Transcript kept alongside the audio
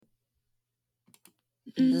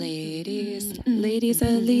Ladies of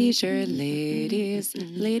leisure, ladies of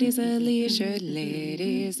leisure,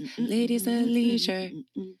 ladies of leisure,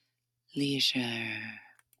 leisure.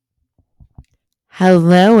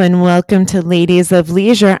 Hello and welcome to Ladies of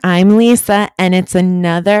Leisure. I'm Lisa, and it's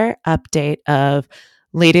another update of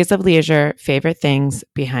Ladies of Leisure, favorite things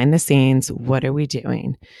behind the scenes. What are we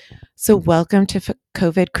doing? So, welcome to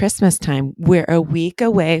COVID Christmas time. We're a week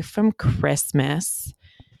away from Christmas,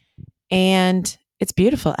 and it's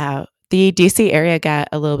beautiful out. The DC area got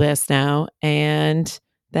a little bit of snow, and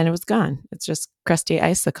then it was gone. It's just crusty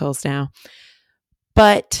icicles now.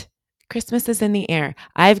 But Christmas is in the air.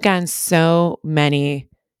 I've gotten so many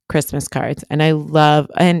Christmas cards, and I love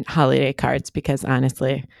and holiday cards because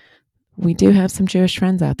honestly, we do have some Jewish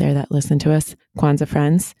friends out there that listen to us, Kwanzaa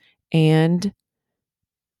friends, and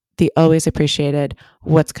the always appreciated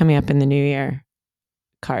what's coming up in the new year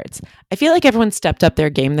cards. I feel like everyone stepped up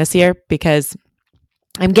their game this year because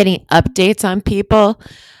I'm getting updates on people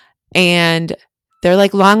and they're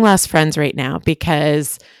like long lost friends right now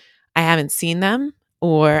because I haven't seen them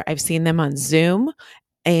or I've seen them on Zoom.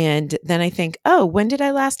 And then I think, oh, when did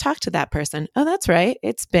I last talk to that person? Oh, that's right.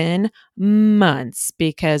 It's been months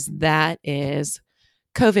because that is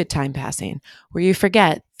COVID time passing, where you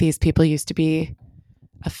forget these people used to be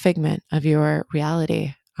a figment of your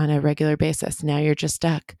reality on a regular basis. Now you're just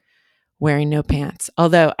stuck wearing no pants.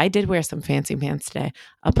 Although I did wear some fancy pants today.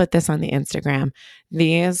 I'll put this on the Instagram.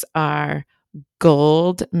 These are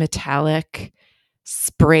gold metallic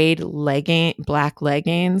sprayed black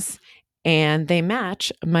leggings, and they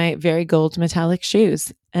match my very gold metallic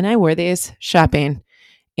shoes. And I wore these shopping,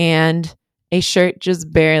 and a shirt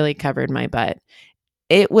just barely covered my butt.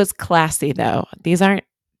 It was classy though. These aren't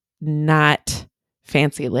not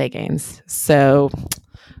fancy leggings. So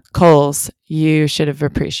Kohl's, you should have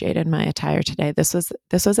appreciated my attire today. This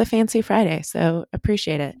was a fancy Friday, so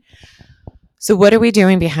appreciate it. So what are we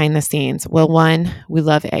doing behind the scenes? Well, one, we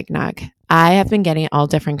love eggnog. I have been getting all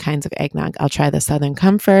different kinds of eggnog. I'll try the Southern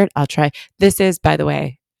Comfort. This is, by the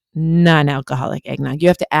way, non-alcoholic eggnog. You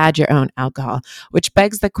have to add your own alcohol, which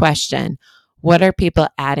begs the question, what are people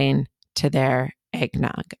adding to their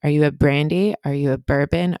eggnog? Are you a brandy? Are you a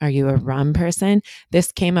bourbon? Are you a rum person?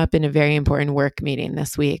 This came up in a very important work meeting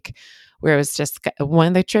this week where it was just one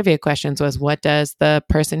of the trivia questions was, what does the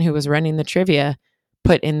person who was running the trivia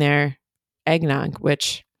put in their eggnog?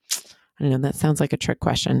 Which, I don't know, that sounds like a trick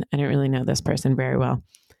question. I don't really know this person very well.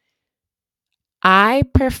 I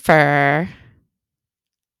prefer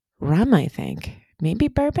rum, I think. Maybe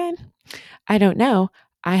bourbon? I don't know.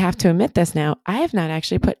 I have to admit this now. I have not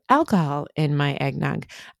actually put alcohol in my eggnog.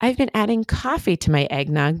 I've been adding coffee to my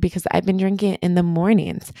eggnog because I've been drinking it in the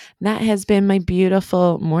mornings. That has been my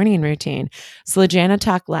beautiful morning routine. Slajana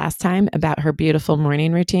talked last time about her beautiful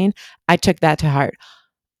morning routine. I took that to heart.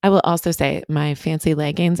 I will also say my fancy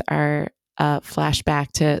leggings are a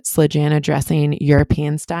flashback to Slajana dressing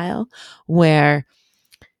European style, where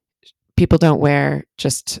people don't wear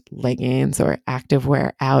just leggings or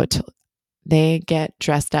activewear out. They get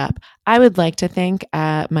dressed up. I would like to think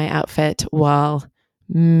my outfit, while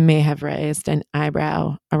may have raised an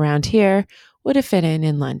eyebrow around here, would have fit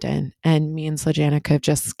in London, and me and Slajana could have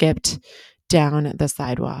just skipped down the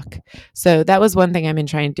sidewalk. So that was one thing I've been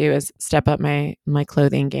trying to do is step up my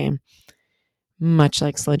clothing game, much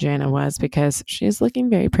like Slajana was, because she's looking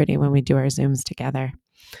very pretty when we do our Zooms together.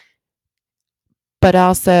 But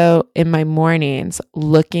also in my mornings,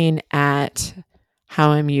 looking at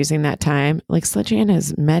how I'm using that time. Like Slajana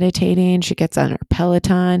is meditating. She gets on her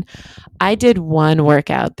Peloton. I did one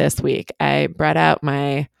workout this week. I brought out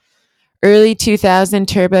my early 2000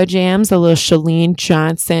 Turbo Jams, a little Chalene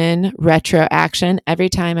Johnson retro action. Every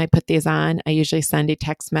time I put these on, I usually send a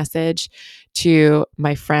text message to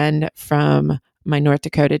my friend from my North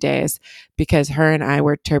Dakota days because her and I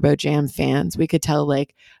were Turbo Jam fans. We could tell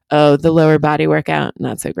like, oh, the lower body workout,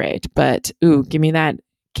 not so great. But ooh, give me that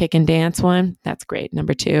kick and dance one. That's great.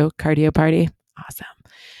 Number 2, cardio party. Awesome.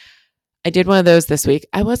 I did one of those this week.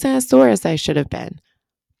 I wasn't as sore as I should have been,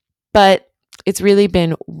 but it's really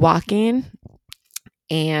been walking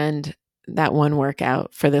and that one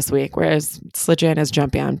workout for this week, whereas Slajana's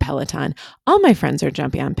jumping on Peloton. All my friends are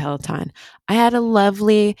jumping on Peloton. I had a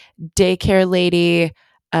lovely daycare lady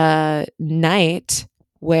night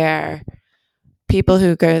where people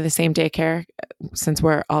who go to the same daycare, since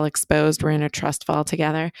we're all exposed, we're in a trust fall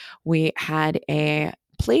together. We had a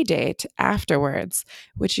play date afterwards,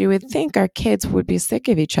 which you would think our kids would be sick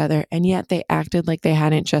of each other. And yet they acted like they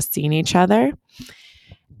hadn't just seen each other.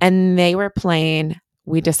 And they were playing,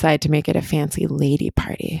 we decided to make it a fancy lady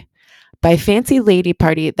party. By fancy lady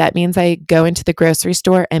party, that means I go into the grocery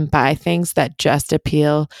store and buy things that just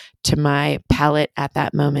appeal to my palate at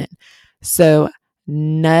that moment. So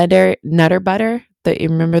Nutter Butter, you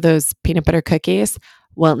remember those peanut butter cookies?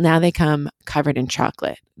 Well, now they come covered in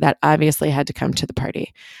chocolate. That obviously had to come to the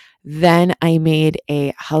party. Then I made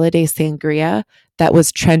a holiday sangria that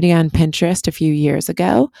was trendy on Pinterest a few years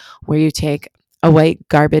ago, where you take a white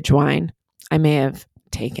garbage wine. I may have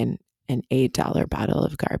taken an $8 bottle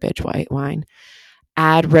of garbage white wine.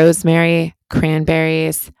 Add rosemary,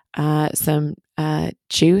 cranberries, some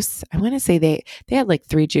juice. I want to say they had like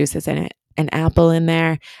 3 juices in it, an apple in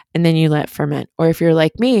there, and then you let ferment. Or if you're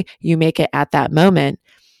like me, you make it at that moment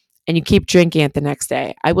and you keep drinking it the next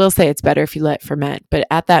day. I will say it's better if you let ferment, but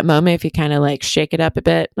at that moment, if you kind of like shake it up a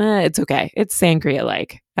bit, it's okay. It's sangria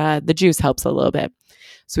like. The juice helps a little bit.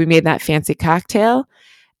 So we made that fancy cocktail.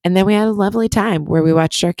 And then we had a lovely time where we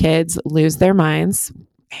watched our kids lose their minds,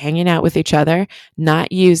 hanging out with each other,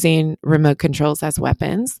 not using remote controls as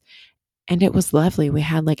weapons. And it was lovely. We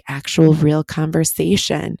had like actual real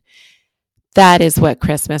conversation. That is what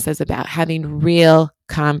Christmas is about, having real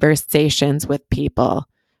conversations with people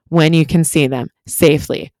when you can see them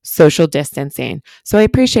safely, social distancing. So I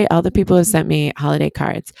appreciate all the people who sent me holiday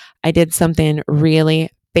cards. I did something really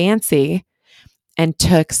fancy and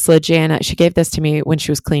took Slijana. She gave this to me when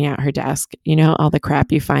she was cleaning out her desk. You know, all the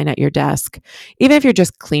crap you find at your desk, even if you're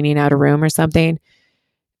just cleaning out a room or something.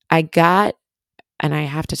 I got, and I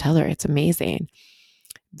have to tell her, it's amazing.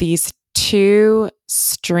 These 2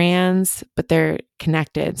 strands, but they're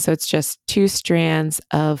connected. So it's just 2 strands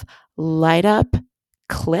of light up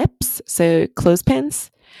clips. So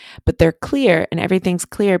clothespins, but they're clear and everything's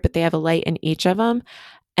clear, but they have a light in each of them.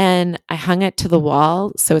 And I hung it to the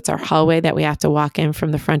wall. So it's our hallway that we have to walk in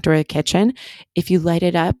from the front door of the kitchen. If you light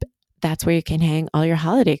it up, that's where you can hang all your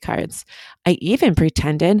holiday cards. I even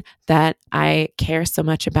pretended that I care so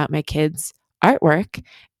much about my kids' artwork,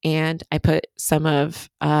 and I put some of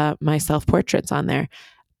my self-portraits on there.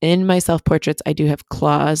 In my self-portraits, I do have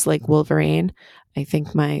claws like Wolverine. I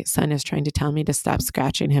think my son is trying to tell me to stop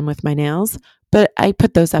scratching him with my nails, but I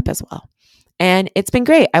put those up as well. And it's been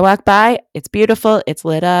great. I walk by, it's beautiful, it's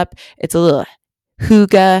lit up, it's a little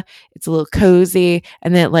hygge, it's a little cozy,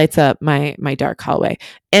 and then it lights up my dark hallway.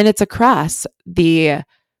 And it's across the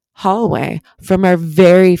hallway from our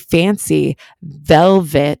very fancy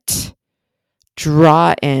velvet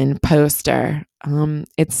draw-in poster.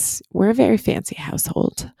 We're a very fancy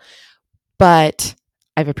household, but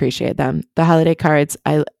I've appreciated them. The holiday cards,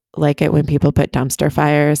 I like it when people put dumpster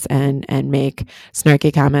fires and make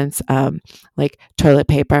snarky comments, like toilet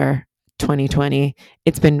paper 2020.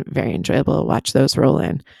 It's been very enjoyable to watch those roll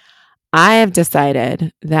in. I have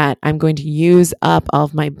decided that I'm going to use up all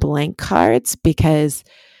of my blank cards because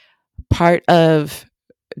part of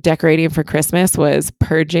decorating for Christmas was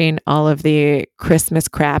purging all of the Christmas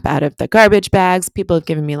crap out of the garbage bags. People have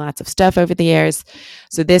given me lots of stuff over the years.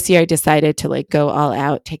 So this year I decided to like go all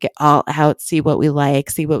out, take it all out, see what we like,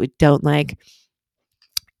 see what we don't like.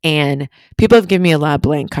 And people have given me a lot of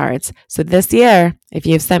blank cards. So this year, if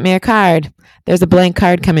you've sent me a card, there's a blank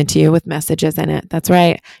card coming to you with messages in it. That's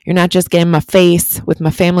right. You're not just getting my face with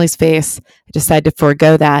my family's face. I decided to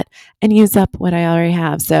forego that and use up what I already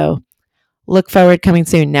have. So look forward, coming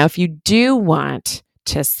soon. Now, if you do want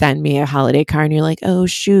to send me a holiday card and you're like, oh,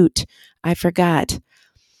 shoot, I forgot,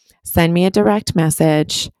 send me a direct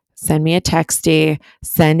message, send me a texty,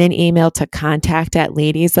 send an email to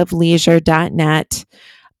contact@ladiesofleisure.net.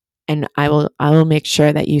 And I will make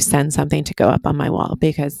sure that you send something to go up on my wall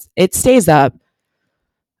because it stays up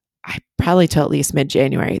probably till at least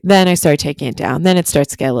mid-January. Then I start taking it down. Then it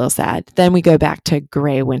starts to get a little sad. Then we go back to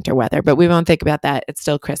gray winter weather, but we won't think about that. It's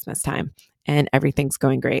still Christmas time and everything's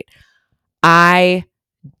going great. I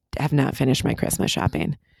have not finished my Christmas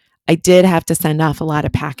shopping. I did have to send off a lot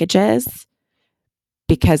of packages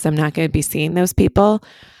because I'm not going to be seeing those people.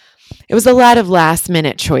 It was a lot of last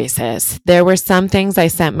minute choices. There were some things I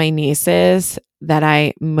sent my nieces that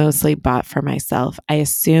I mostly bought for myself. I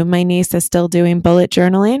assume my niece is still doing bullet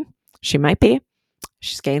journaling. She might be.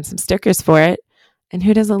 She's getting some stickers for it. And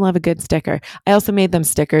who doesn't love a good sticker? I also made them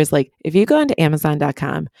stickers. Like if you go onto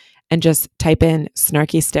Amazon.com and just type in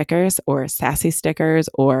snarky stickers or sassy stickers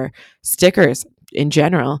or stickers in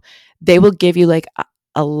general, they will give you like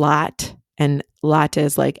a lot. And lot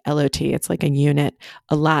is like LOT. It's like a unit,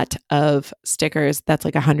 a lot of stickers. That's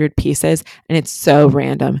like 100 pieces. And it's so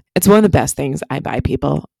random. It's one of the best things I buy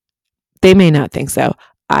people. They may not think so.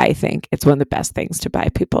 I think it's one of the best things to buy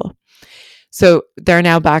people. So there are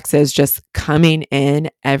now boxes just coming in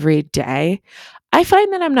every day. I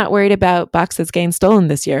find that I'm not worried about boxes getting stolen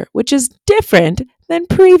this year, which is different than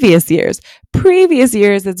previous years. Previous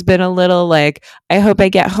years, it's been a little like, I hope I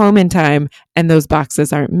get home in time and those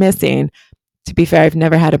boxes aren't missing. To be fair, I've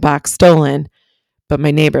never had a box stolen, but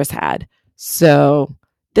my neighbors had. So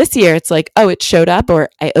this year, it's like, oh, it showed up, or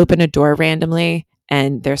I open a door randomly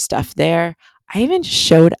and there's stuff there. I even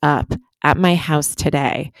showed up at my house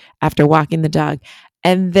today after walking the dog,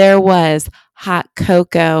 and there was hot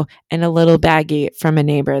cocoa and a little baggie from a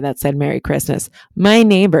neighbor that said Merry Christmas. My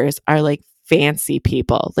neighbors are like fancy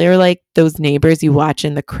people. They're like those neighbors you watch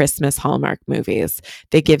in the Christmas Hallmark movies.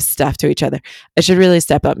 They give stuff to each other. I should really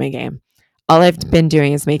step up my game. All I've been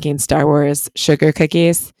doing is making Star Wars sugar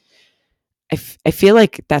cookies. I feel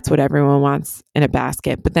like that's what everyone wants in a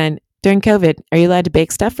basket. But then during COVID, are you allowed to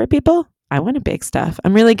bake stuff for people? I want to bake stuff.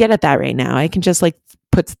 I'm really good at that right now. I can just like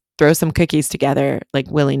throw some cookies together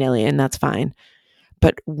like willy-nilly, and that's fine.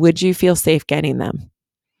 But would you feel safe getting them?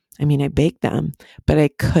 I mean, I baked them, but I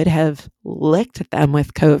could have licked them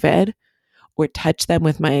with COVID or touched them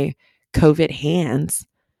with my COVID hands.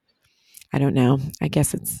 I don't know. I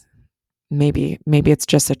guess it's maybe it's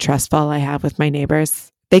just a trust fall I have with my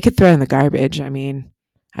neighbors. They could throw in the garbage. I mean,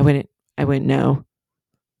 I wouldn't know.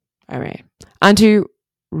 All right. On to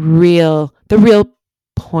the real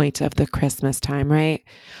point of the Christmas time, right?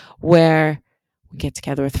 Where we get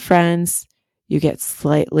together with friends, you get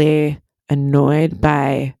slightly annoyed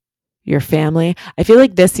by your family. I feel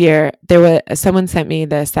like this year someone sent me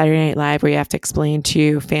the Saturday Night Live where you have to explain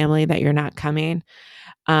to family that you're not coming.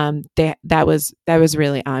 That was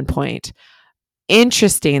really on point.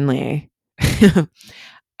 Interestingly, for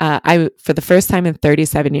the first time in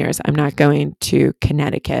 37 years, I'm not going to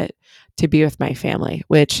Connecticut to be with my family,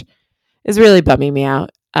 which is really bumming me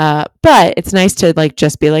out. But it's nice to like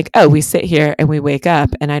just be like, oh, we sit here and we wake up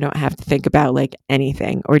and I don't have to think about like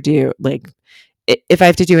anything or do like, if I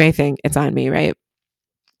have to do anything, it's on me, right?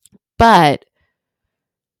 But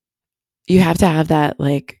you have to have that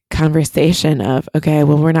like conversation of, okay,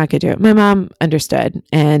 well, we're not going to do it. My mom understood,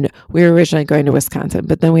 and we were originally going to Wisconsin,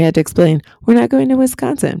 but then we had to explain we're not going to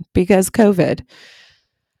Wisconsin because COVID.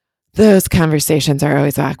 Those conversations are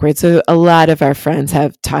always awkward. So a lot of our friends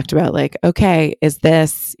have talked about like, okay, is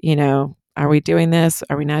this, are we doing this?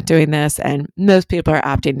 Are we not doing this? And most people are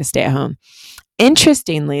opting to stay at home.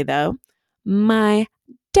 Interestingly, though, my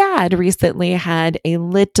dad recently had a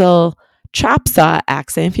little chop saw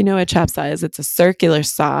accident. If you know what a chop saw is, it's a circular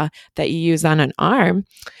saw that you use on an arm.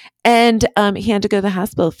 And he had to go to the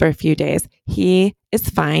hospital for a few days. He is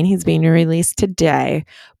fine. He's being released today.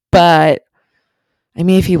 But I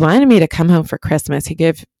mean, if he wanted me to come home for Christmas, he could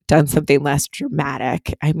have done something less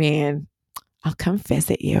dramatic. I mean, I'll come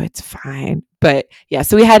visit you. It's fine. But yeah,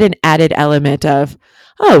 so we had an added element of,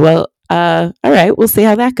 oh, well, all right, we'll see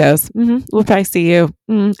how that goes. We'll probably see you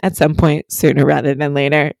at some point sooner rather than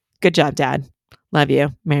later. Good job, Dad. Love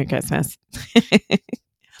you. Merry Christmas.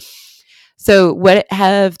 So what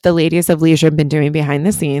have the ladies of leisure been doing behind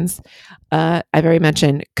the scenes? I've already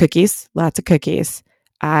mentioned cookies, lots of cookies.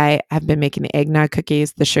 I have been making the eggnog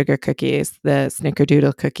cookies, the sugar cookies, the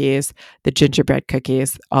snickerdoodle cookies, the gingerbread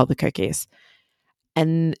cookies, all the cookies.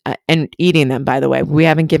 And eating them, by the way. We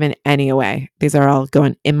haven't given any away. These are all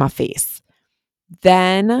going in my face.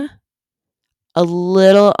 Then a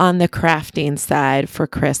little on the crafting side for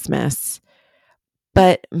Christmas,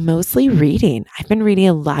 but mostly reading. I've been reading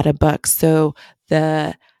a lot of books. So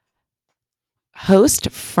the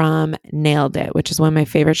host from Nailed It, which is one of my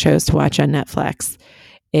favorite shows to watch on Netflix.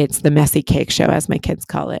 It's the Messy Cake Show, as my kids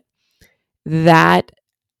call it. That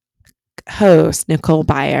host, Nicole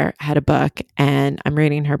Byer, had a book, and I'm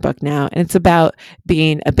reading her book now. And it's about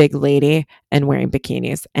being a big lady and wearing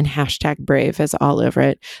bikinis, and #brave is all over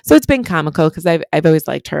it. So it's been comical because I've always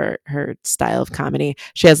liked her style of comedy.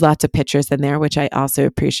 She has lots of pictures in there, which I also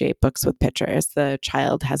appreciate books with pictures. The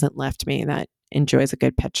child hasn't left me that enjoys a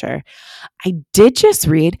good picture. I did just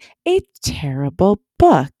read a terrible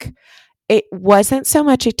book. It wasn't so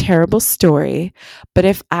much a terrible story, but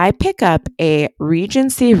if I pick up a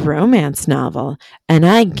Regency romance novel and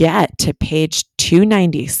I get to page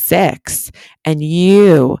 296 and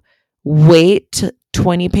you wait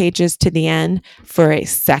 20 pages to the end for a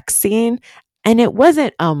sex scene, and it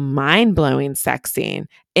wasn't a mind-blowing sex scene,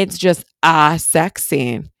 it's just a sex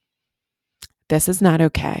scene, this is not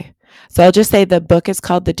okay. So I'll just say the book is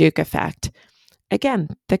called The Duke Effect.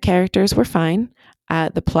 Again, the characters were fine.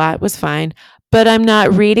 The plot was fine, but I'm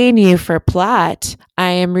not reading you for plot.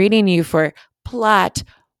 I am reading you for plot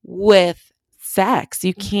with sex.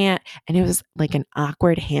 You can't, and it was like an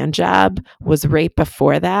awkward hand job was right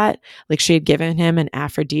before that. Like she had given him an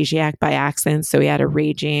aphrodisiac by accident, so he had a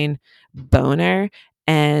raging boner.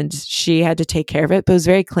 and she had to take care of it, but it was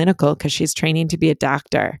very clinical because she's training to be a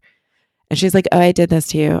doctor. And she's like, "Oh, I did this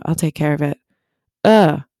to you. I'll take care of it."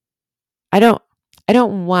 Ugh. I don't I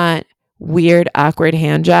don't want weird, awkward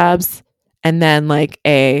hand jobs and then like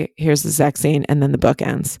here's the sex scene and then the book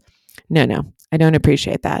ends. No. I don't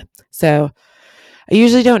appreciate that. So I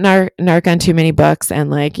usually don't narc on too many books and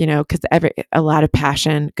like, because a lot of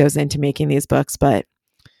passion goes into making these books, but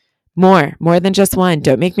more than just one.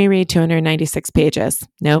 Don't make me read 296 pages.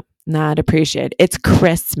 Nope, not appreciated. It's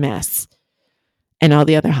Christmas and all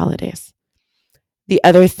the other holidays. The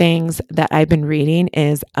other things that I've been reading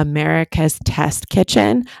is America's Test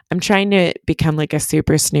Kitchen. I'm trying to become like a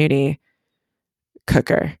super snooty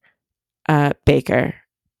cooker, baker,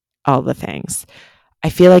 all the things. I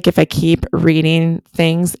feel like if I keep reading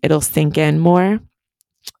things, it'll sink in more.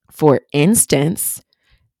 For instance,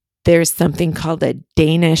 there's something called a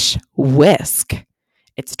Danish whisk.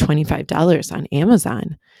 It's $25 on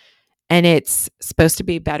Amazon. And it's supposed to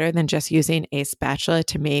be better than just using a spatula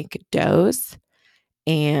to make doughs.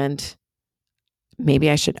 And maybe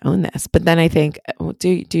I should own this. But then I think,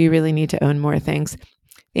 do you really need to own more things?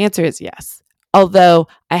 The answer is yes. Although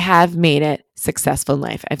I have made it successful in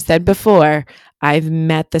life. I've said before, I've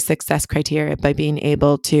met the success criteria by being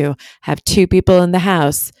able to have two people in the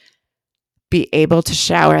house be able to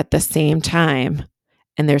shower at the same time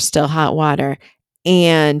and there's still hot water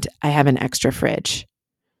and I have an extra fridge.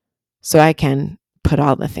 So I can put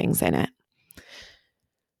all the things in it.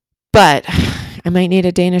 But I might need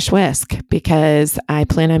a Danish whisk because I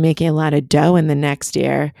plan on making a lot of dough in the next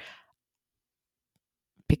year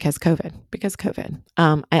because COVID.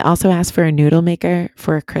 I also asked for a noodle maker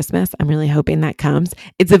for Christmas. I'm really hoping that comes.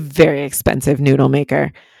 It's a very expensive noodle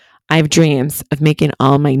maker. I have dreams of making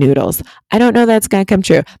all my noodles. I don't know that's going to come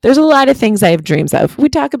true. There's a lot of things I have dreams of. We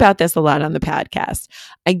talk about this a lot on the podcast.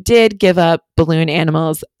 I did give up balloon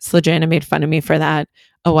animals. Slajana made fun of me for that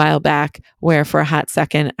a while back, where for a hot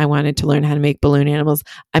second, I wanted to learn how to make balloon animals.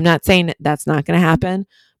 I'm not saying that's not going to happen,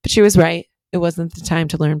 but she was right. It wasn't the time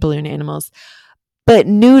to learn balloon animals. But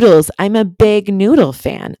noodles, I'm a big noodle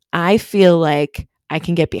fan. I feel like I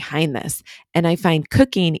can get behind this. And I find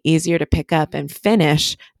cooking easier to pick up and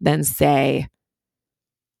finish than, say,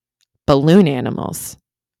 balloon animals,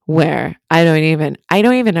 where I don't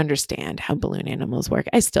even understand how balloon animals work.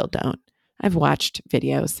 I still don't. I've watched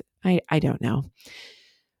videos. I don't know.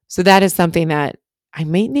 So that is something that I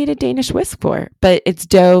might need a Danish whisk for, but it's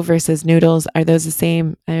dough versus noodles. Are those the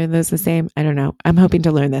same? I don't know. I'm hoping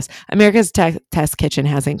to learn this. America's Test Kitchen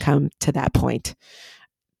hasn't come to that point.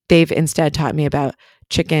 They've instead taught me about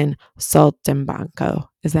chicken saltimbanco.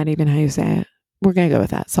 Is that even how you say it? We're going to go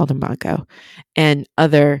with that, saltimbanco, and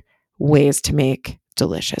other ways to make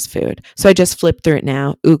delicious food. So I just flipped through it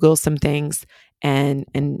now, Google some things, and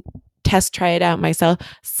try it out myself.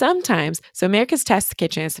 Sometimes, so America's Test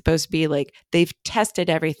Kitchen is supposed to be like they've tested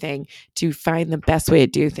everything to find the best way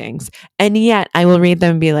to do things. And yet I will read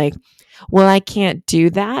them and be like, well, I can't do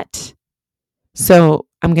that. So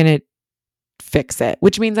I'm going to fix it,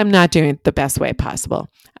 which means I'm not doing it the best way possible.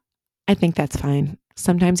 I think that's fine.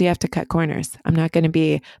 Sometimes you have to cut corners. I'm not going to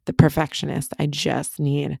be the perfectionist. I just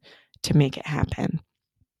need to make it happen.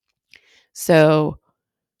 So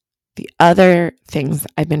the other things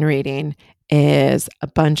I've been reading is a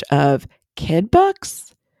bunch of kid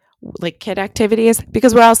books, like kid activities,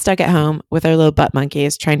 because we're all stuck at home with our little butt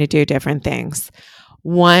monkeys trying to do different things.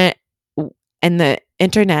 And the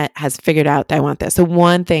internet has figured out that I want this. So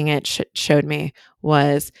one thing it showed me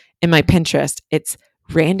was in my Pinterest, it's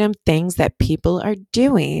random things that people are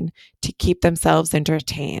doing to keep themselves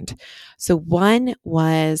entertained. So one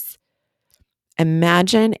was,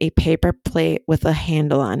 imagine a paper plate with a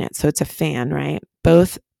handle on it. So it's a fan, right?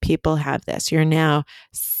 Both people have this. You're now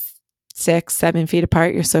 6-7 feet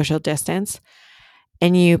apart, your social distance,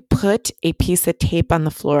 and you put a piece of tape on the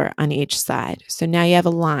floor on each side. So now you have a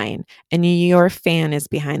line and your fan is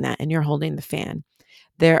behind that and you're holding the fan.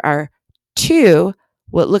 There are two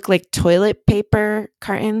what look like toilet paper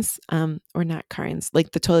cartons, or not cartons,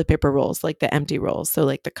 like the toilet paper rolls, like the empty rolls. So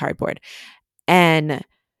like the cardboard. And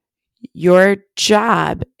your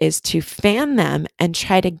job is to fan them and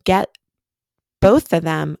try to get both of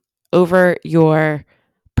them over your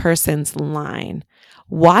person's line.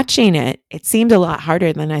 Watching it, it seemed a lot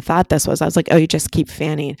harder than I thought this was. I was like, oh, you just keep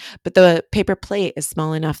fanning. But the paper plate is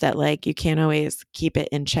small enough that like you can't always keep it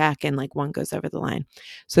in check and like one goes over the line.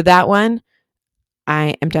 So that one,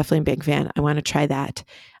 I am definitely a big fan. I want to try that.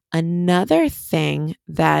 Another thing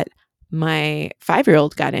that my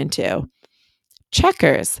 5-year-old got into,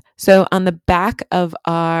 checkers. So on the back of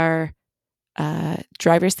our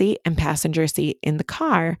driver's seat and passenger seat in the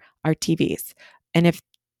car are TVs. And if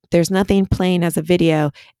there's nothing playing as a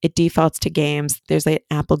video, it defaults to games. There's an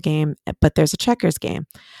Apple game, but there's a checkers game.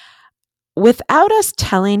 Without us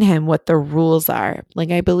telling him what the rules are,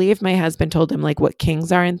 like I believe my husband told him like what kings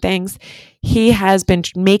are and things, he has been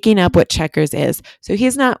making up what checkers is. So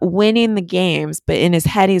he's not winning the games, but in his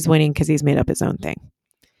head he's winning because he's made up his own thing.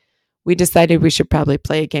 We decided we should probably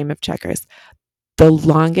play a game of checkers. The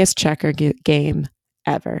longest checker game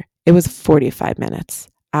ever. It was 45 minutes.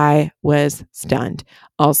 I was stunned.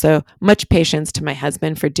 Also, much patience to my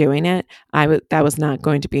husband for doing it. That was not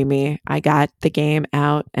going to be me. I got the game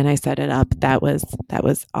out and I set it up. That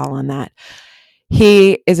was all on that.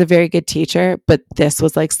 He is a very good teacher, but this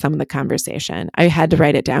was like some of the conversation. I had to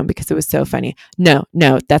write it down because it was so funny. No,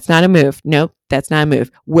 that's not a move. Nope, that's not a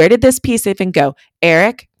move. Where did this piece even go?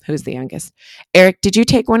 Eric, who's the youngest? Eric, did you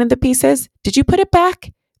take one of the pieces? Did you put it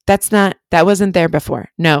back? That wasn't there before.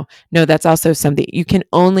 No, that's also something. You can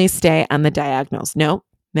only stay on the diagonals. No.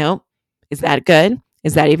 Is that good?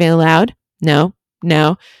 Is that even allowed? No.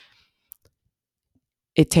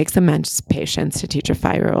 It takes immense patience to teach a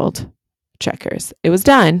 5-year-old checkers. It was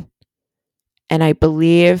done. And I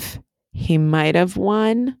believe he might have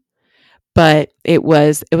won, but it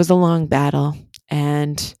was a long battle.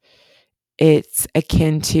 And it's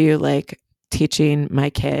akin to like teaching my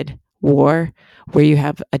kid war, where you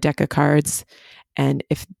have a deck of cards, and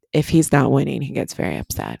if he's not winning, he gets very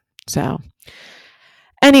upset. So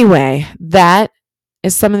anyway, that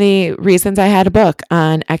is some of the reasons I had a book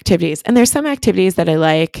on activities. And there's some activities that I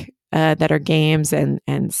like that are games and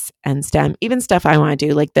STEM, even stuff I want to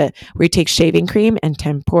do, like where you take shaving cream and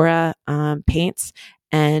tempera paints,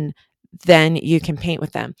 and then you can paint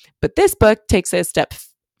with them. But this book takes it a step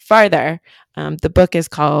farther. The book is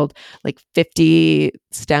called like 50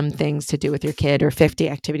 STEM things to do with your kid, or 50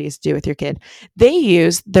 activities to do with your kid. They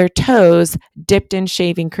use their toes dipped in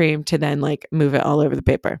shaving cream to then like move it all over the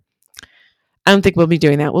paper. I don't think we'll be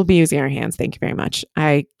doing that. We'll be using our hands. Thank you very much.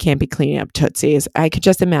 I can't be cleaning up Tootsies. I could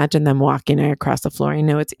just imagine them walking across the floor. I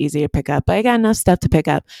know it's easy to pick up, but I got enough stuff to pick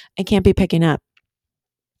up. I can't be picking up.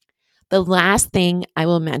 The last thing I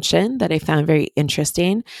will mention that I found very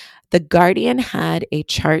interesting, The Guardian had a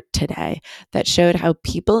chart today that showed how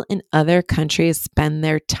people in other countries spend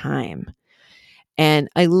their time. And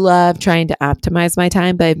I love trying to optimize my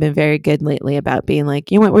time, but I've been very good lately about being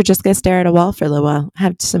like, you know what, we're just going to stare at a wall for a little while,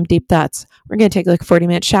 have some deep thoughts. We're going to take like a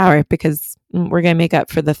 40-minute shower because we're going to make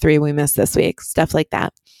up for the 3 we missed this week, stuff like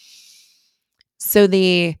that. So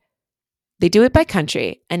they do it by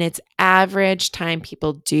country, and it's average time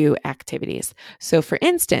people do activities. So for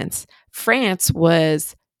instance, France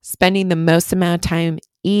was spending the most amount of time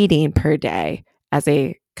eating per day as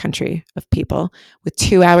a country of people, with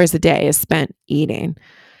 2 hours a day is spent eating.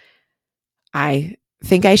 I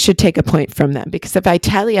think I should take a point from them, because if I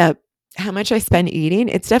tally up how much I spend eating,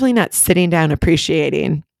 it's definitely not sitting down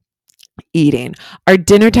appreciating eating. Our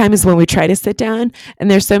dinner time is when we try to sit down, and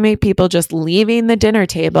there's so many people just leaving the dinner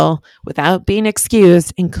table without being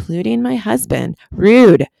excused, including my husband.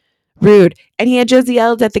 Rude. And he had just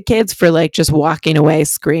yelled at the kids for like just walking away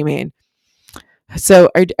screaming. So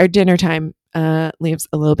our dinner time leaves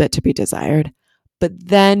a little bit to be desired. But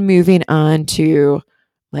then moving on to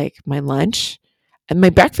like my lunch and my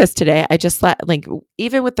breakfast today, I just like,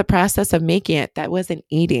 even with the process of making it, that wasn't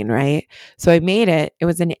eating, right? So I made it. It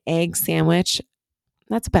was an egg sandwich.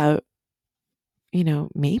 That's about,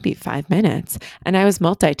 maybe 5 minutes. And I was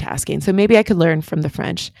multitasking. So maybe I could learn from the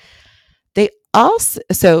French.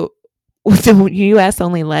 So the US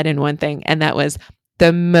only led in one thing, and that was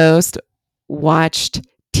the most watched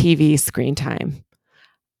TV screen time.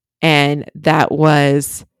 And that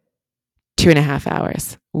was 2.5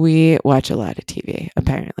 hours. We watch a lot of TV,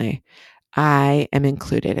 apparently. I am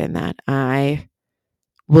included in that. I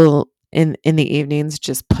will, in the evenings,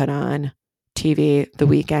 just put on TV the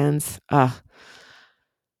weekends.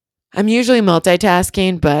 I'm usually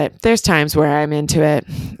multitasking, but there's times where I'm into it.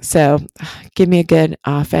 So give me a good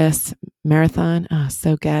Office marathon. Oh,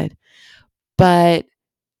 so good. But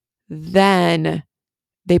then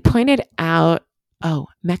they pointed out,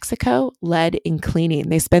 Mexico led in cleaning.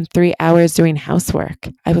 They spent 3 hours doing housework.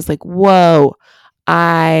 I was like, whoa,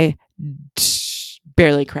 I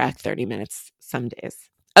barely crack 30 minutes some days.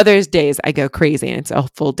 Other days I go crazy and it's a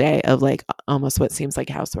full day of like almost what seems like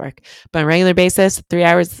housework. But on a regular basis, 3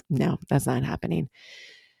 hours, no, that's not happening.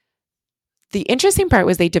 The interesting part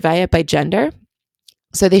was they divide it by gender.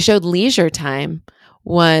 So they showed leisure time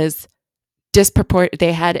was disproportionate.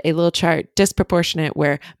 They had a little chart, disproportionate,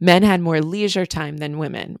 where men had more leisure time than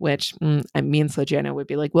women, which me and Slojana would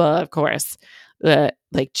be like, well, of course,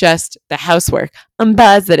 like just the housework. I'm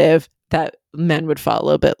positive that men would fall a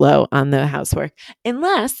little bit low on the housework,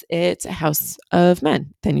 unless it's a house of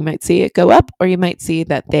men. Then you might see it go up, or you might see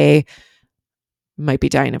that they might be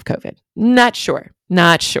dying of COVID. Not sure.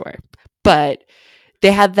 But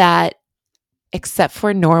they had that, except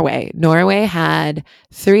for Norway. Norway had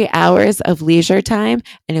 3 hours of leisure time,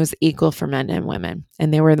 and it was equal for men and women.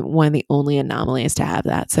 And they were one of the only anomalies to have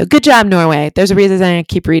that. So good job, Norway. There's a reason I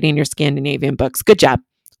keep reading your Scandinavian books. Good job.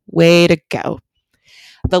 Way to go.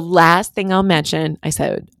 The last thing I'll mention, I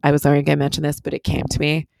said I was already going to mention this, but it came to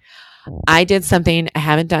me. I did something I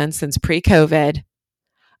haven't done since pre-COVID.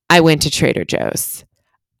 I went to Trader Joe's.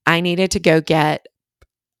 I needed to go get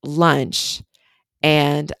lunch,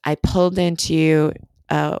 and I pulled into,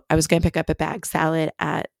 I was going to pick up a bag salad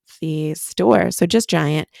at the store, so just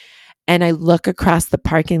Giant, and I look across the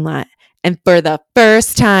parking lot, and for the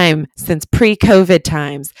first time since pre-COVID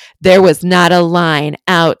times, there was not a line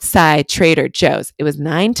outside Trader Joe's. It was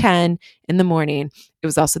 9:10 in the morning. It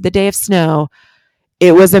was also the day of snow.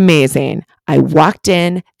 It was amazing. I walked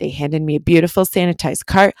in. They handed me a beautiful sanitized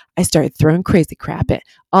cart. I started throwing crazy crap at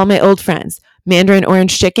all my old friends. Mandarin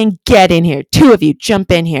orange chicken, get in here. 2 of you,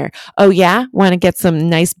 jump in here. Oh, yeah? Want to get some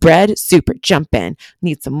nice bread? Super, jump in.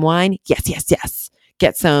 Need some wine? Yes.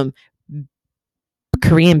 Get some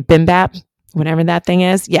Korean bibimbap, whatever that thing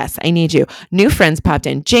is. Yes, I need you. New friends popped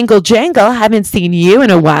in. Jingle jangle, haven't seen you in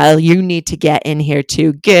a while. You need to get in here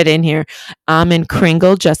too. Get in here. Almond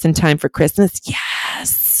Kringle just in time for Christmas.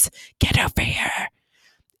 Yes, get over here.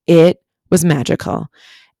 It was magical.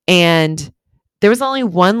 And there was only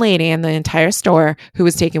one lady in the entire store who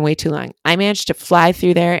was taking way too long. I managed to fly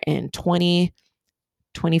through there in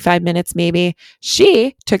 25 minutes maybe.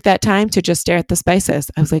 She took that time to just stare at the spices.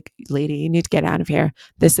 I was like, lady, you need to get out of here.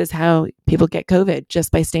 This is how people get COVID,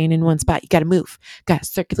 just by staying in one spot. You got to move, got to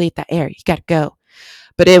circulate that air. You got to go.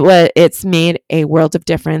 But it's made a world of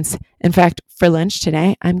difference. In fact, for lunch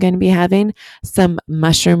today, I'm going to be having some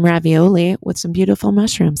mushroom ravioli with some beautiful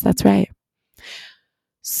mushrooms. That's right.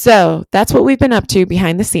 So that's what we've been up to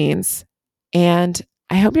behind the scenes. And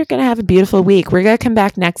I hope you're going to have a beautiful week. We're going to come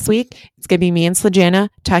back next week. It's going to be me and Slajana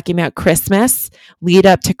talking about Christmas, lead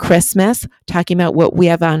up to Christmas, talking about what we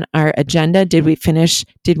have on our agenda. Did we finish?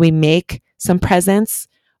 Did we make some presents?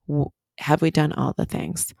 Have we done all the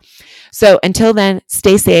things? So until then,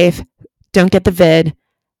 stay safe. Don't get the vid.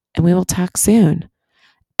 And we will talk soon.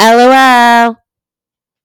 LOL.